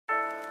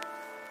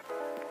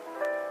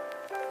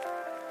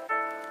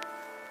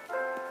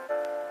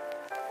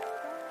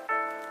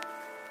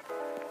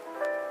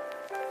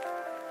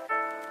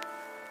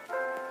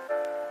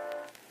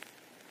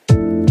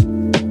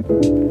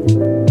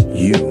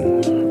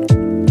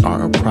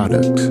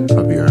product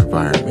of your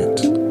environment.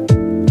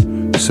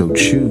 So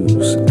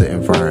choose the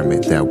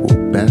environment that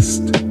will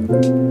best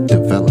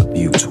develop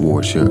you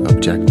towards your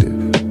objective.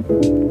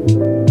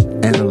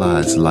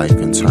 Analyze life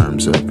in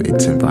terms of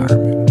its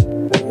environment.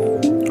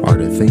 Are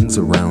the things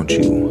around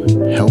you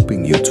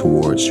helping you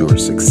towards your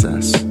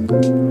success,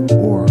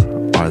 or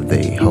are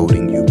they holding